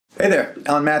Hey there,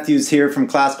 Alan Mathews here from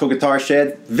Classical Guitar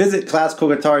Shed. Visit Classical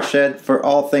Guitar Shed for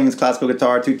all things classical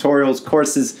guitar, tutorials,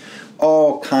 courses,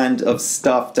 all kind of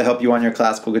stuff to help you on your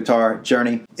classical guitar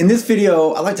journey. In this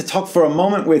video, I'd like to talk for a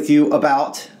moment with you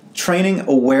about training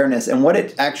awareness and what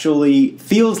it actually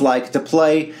feels like to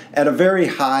play at a very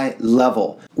high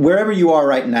level. Wherever you are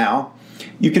right now,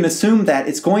 you can assume that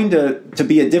it's going to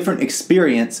be a different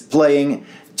experience playing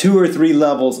 2 or 3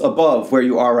 levels above where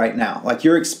you are right now. Like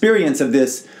your experience of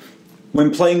this when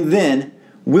playing then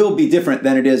will be different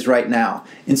than it is right now.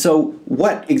 And so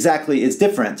what exactly is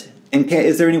different? And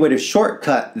is there any way to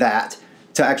shortcut that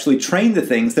to actually train the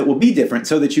things that will be different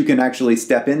so that you can actually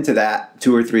step into that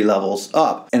 2 or 3 levels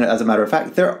up? And as a matter of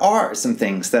fact, there are some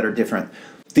things that are different.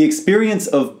 The experience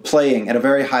of playing at a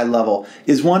very high level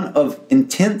is one of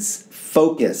intense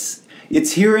focus.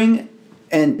 It's hearing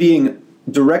and being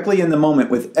directly in the moment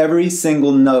with every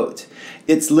single note.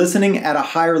 It's listening at a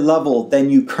higher level than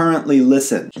you currently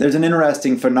listen. There's an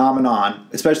interesting phenomenon,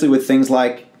 especially with things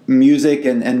like music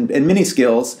and many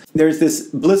skills. There's this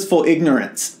blissful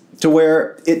ignorance to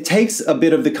where it takes a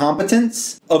bit of the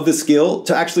competence of the skill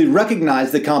to actually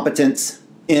recognize the competence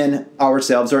in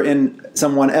ourselves or in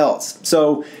someone else.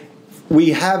 So we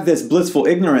have this blissful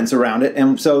ignorance around it,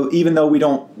 and so even though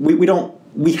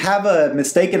we have a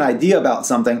mistaken idea about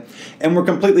something, and we're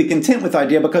completely content with the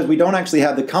idea because we don't actually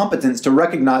have the competence to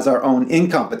recognize our own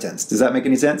incompetence. Does that make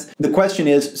any sense? The question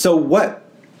is, so what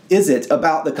is it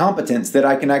about the competence that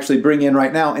I can actually bring in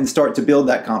right now and start to build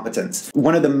that competence?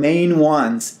 One of the main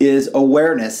ones is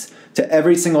awareness to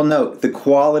every single note, the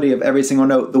quality of every single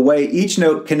note, the way each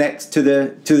note connects to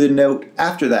the note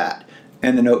after that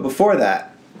and the note before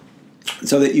that,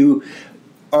 so that you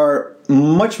are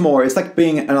much more, it's like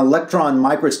being an electron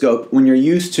microscope when you're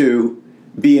used to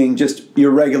being just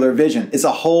your regular vision. It's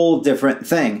a whole different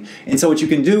thing. And so what you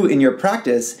can do in your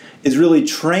practice is really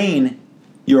train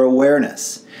your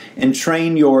awareness and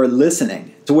train your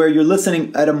listening to where you're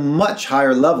listening at a much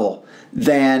higher level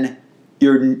than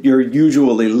you're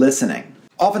usually listening.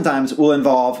 Oftentimes will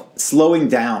involve slowing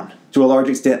down to a large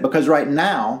extent, because right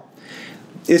now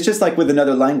it's just like with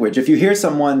another language. If you hear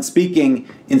someone speaking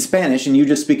in Spanish and you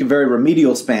just speak a very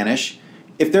remedial Spanish,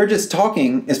 if they're just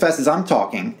talking as fast as I'm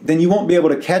talking, then you won't be able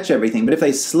to catch everything. But if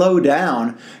they slow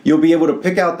down, you'll be able to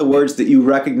pick out the words that you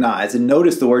recognize and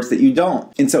notice the words that you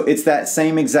don't. And so it's that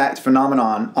same exact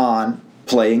phenomenon on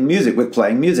playing music, with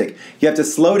playing music. You have to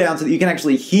slow down so that you can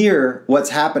actually hear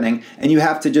what's happening, and you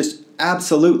have to just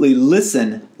absolutely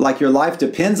listen like your life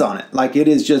depends on it. Like it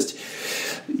is just,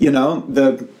 you know,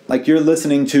 like you're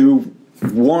listening to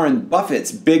Warren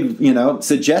Buffett's big,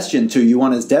 suggestion to you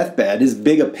on his deathbed, his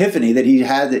big epiphany that he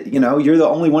had that, you're the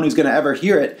only one who's going to ever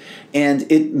hear it,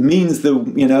 and it means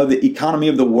the economy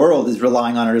of the world is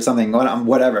relying on it or something,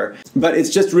 whatever. But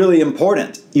it's just really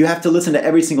important. You have to listen to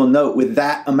every single note with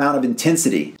that amount of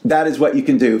intensity. That is what you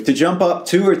can do. To jump up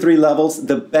 2 or 3 levels,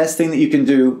 the best thing that you can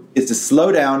do is to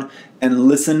slow down and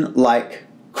listen like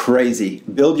crazy.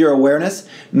 Build your awareness.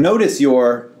 Notice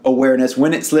your awareness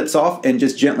when it slips off and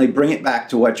just gently bring it back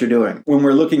to what you're doing. When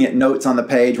we're looking at notes on the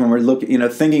page, when we're looking,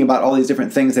 thinking about all these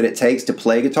different things that it takes to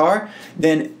play guitar,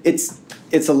 then it's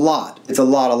a lot. It's a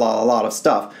lot of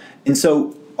stuff. And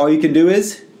so all you can do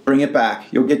is bring it back.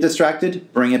 You'll get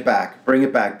distracted, bring it back, bring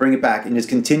it back, bring it back, and just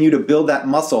continue to build that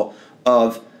muscle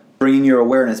of bringing your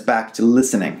awareness back to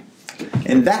listening.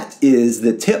 And that is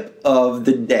the tip of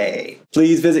the day.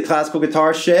 Please visit Classical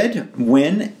Guitar Shed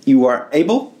when you are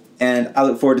able, and I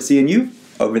look forward to seeing you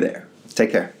over there.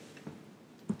 Take care.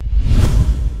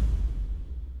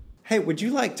 Hey, would you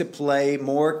like to play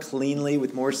more cleanly,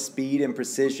 with more speed and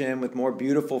precision, with more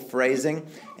beautiful phrasing,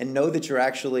 and know that you're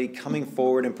actually coming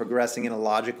forward and progressing in a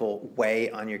logical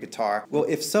way on your guitar? Well,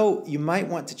 if so, you might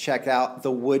want to check out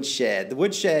the Woodshed. The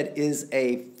Woodshed is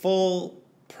a full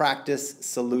practice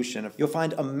solution. You'll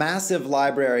find a massive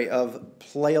library of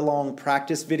play-along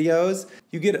practice videos.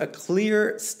 You get a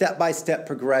clear step-by-step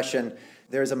progression.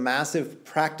 There's a massive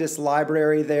practice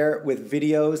library there with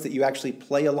videos that you actually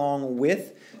play along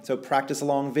with. So practice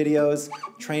along videos,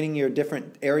 training your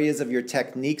different areas of your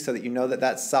technique so that you know that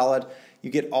that's solid.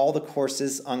 You get all the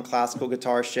courses on Classical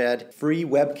Guitar Shed, free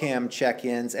webcam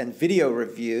check-ins and video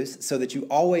reviews so that you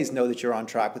always know that you're on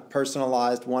track with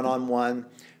personalized one-on-one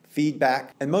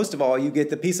feedback. And most of all, you get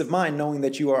the peace of mind knowing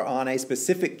that you are on a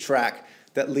specific track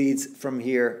that leads from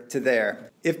here to there.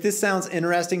 If this sounds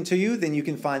interesting to you, then you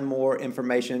can find more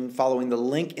information following the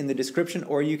link in the description,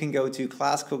 or you can go to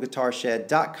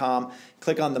classicalguitarshed.com,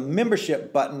 click on the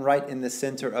membership button right in the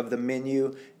center of the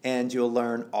menu, and you'll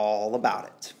learn all about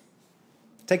it.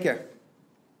 Take care.